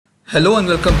Hello and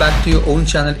welcome back to your own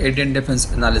channel Indian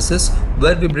Defense Analysis,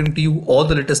 where we bring to you all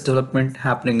the latest development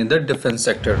happening in the defense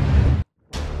sector.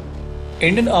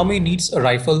 Indian Army needs a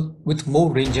rifle with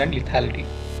more range and lethality.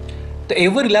 The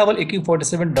ever reliable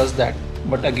AK-47 does that,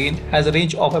 but again has a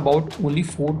range of about only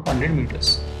 400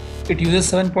 meters. It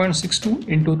uses 7.62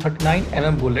 into 39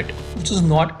 mm bullet, which is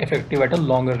not effective at a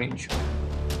longer range.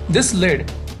 This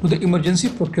led to the emergency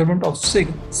procurement of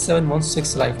SiG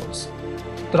 716 rifles.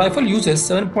 The rifle uses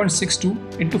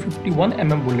 7.62 into 51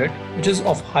 mm bullet, which is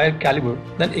of higher caliber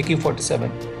than AK-47,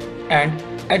 and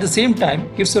at the same time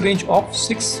gives a range of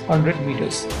 600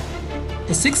 meters.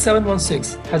 The SiG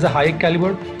 716 has a higher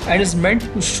caliber and is meant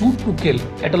to shoot to kill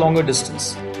at a longer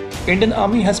distance. Indian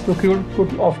Army has procured a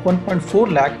total of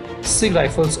 1.4 lakh SiG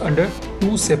rifles under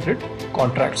two separate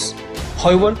contracts.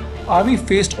 However, Army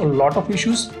faced a lot of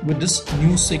issues with this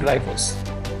new SiG rifles.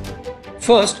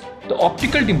 First, the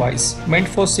optical device meant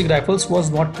for SiG rifles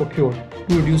was not procured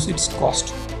to reduce its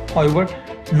cost. However,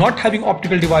 not having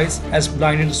optical device has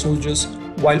blinded the soldiers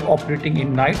while operating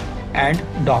in night and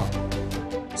dark.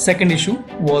 Second issue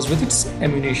was with its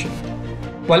ammunition.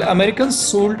 While Americans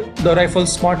sold the rifle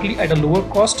smartly at a lower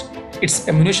cost, its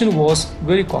ammunition was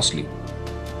very costly.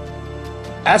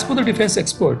 As per the defense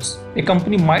experts, a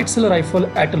company might sell a rifle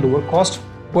at a lower cost,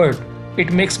 but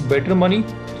it makes better money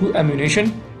through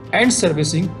ammunition and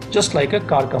servicing, just like a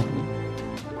car company.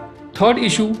 Third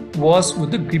issue was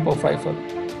with the grip of rifle.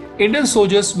 Indian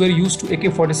soldiers were used to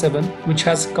AK-47, which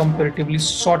has comparatively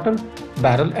shorter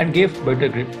barrel and gave better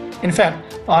grip. In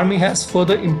fact, Army has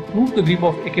further improved the grip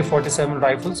of AK-47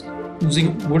 rifles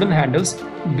using wooden handles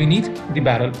beneath the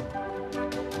barrel.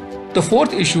 The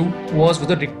fourth issue was with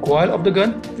the recoil of the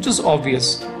gun, which is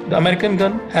obvious. The American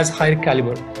gun has higher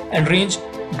caliber and range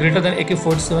greater than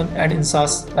AK-47 and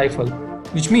INSAS rifle,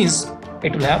 which means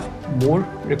it will have more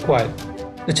recoil.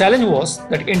 The challenge was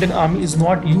that Indian Army is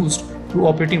not used to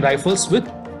operating rifles with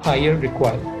higher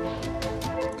recoil.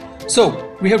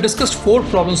 So, we have discussed four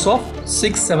problems of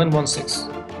SiG 716.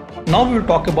 Now we will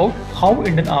talk about how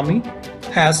Indian Army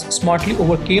has smartly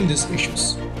overcame these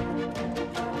issues.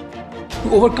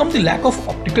 To overcome the lack of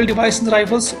optical device in the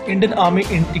rifles, Indian Army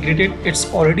integrated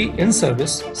its already in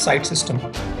service sight system.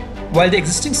 While the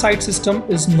existing sight system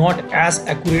is not as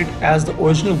accurate as the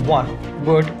original one,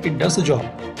 but it does the job.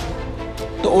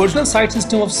 The original sight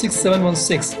system of SiG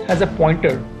 716 has a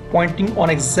pointer pointing on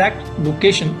exact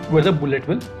location where the bullet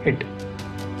will hit.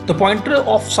 The pointer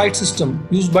of sight system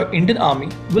used by Indian Army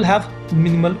will have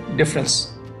minimal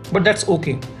difference, but that's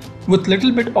okay. With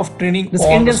little bit of training, this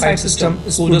Indian sight system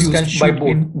soldiers can shoot both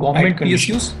in government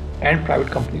PSUs and private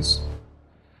companies.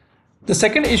 The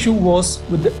second issue was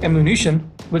with the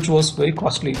ammunition, which was very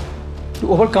costly.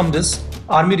 To overcome this,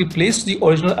 Army replaced the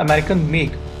original American make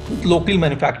with locally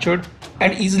manufactured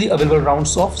and easily available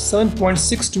rounds of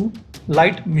 7.62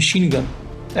 light machine gun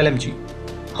LMG.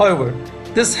 However,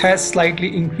 this has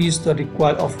slightly increased the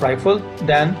recoil of rifle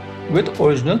than with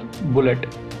original bullet.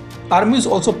 Army is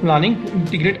also planning to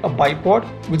integrate a bipod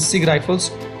with SiG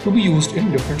rifles to be used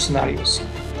in different scenarios.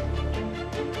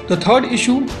 The third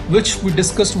issue which we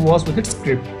discussed was with its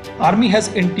grip. Army has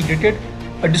integrated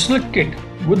additional kit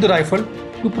with the rifle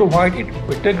to provide it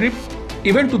better grip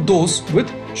even to those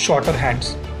with shorter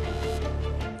hands.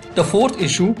 The fourth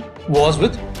issue was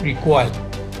with recoil.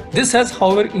 This has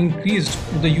however increased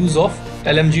with the use of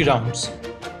LMG rounds.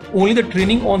 Only the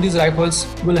training on these rifles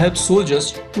will help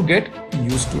soldiers to get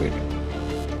used to it.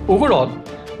 Overall,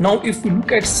 now if we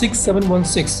look at SiG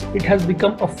 716, it has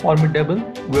become a formidable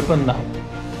weapon now.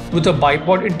 With a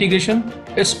bipod integration,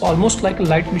 it's almost like a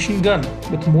light machine gun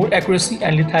with more accuracy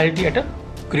and lethality at a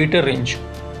greater range.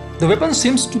 The weapon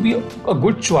seems to be a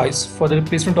good choice for the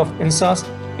replacement of INSAS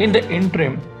in the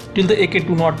interim till the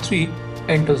AK-203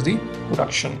 enters the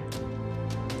production.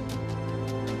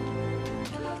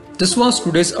 This was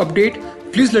today's update.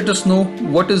 Please let us know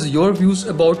what is your views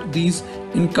about these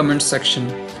in comment section.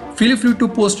 Feel free to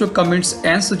post your comments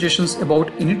and suggestions about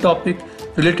any topic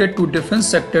related to defense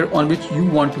sector on which you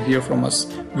want to hear from us.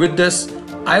 With this,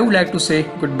 I would like to say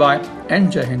goodbye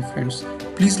and Jai Hind friends.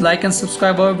 Please like and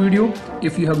subscribe our video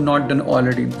if you have not done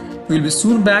already. We will be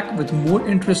soon back with more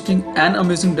interesting and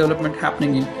amazing development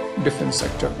happening in defense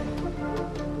sector.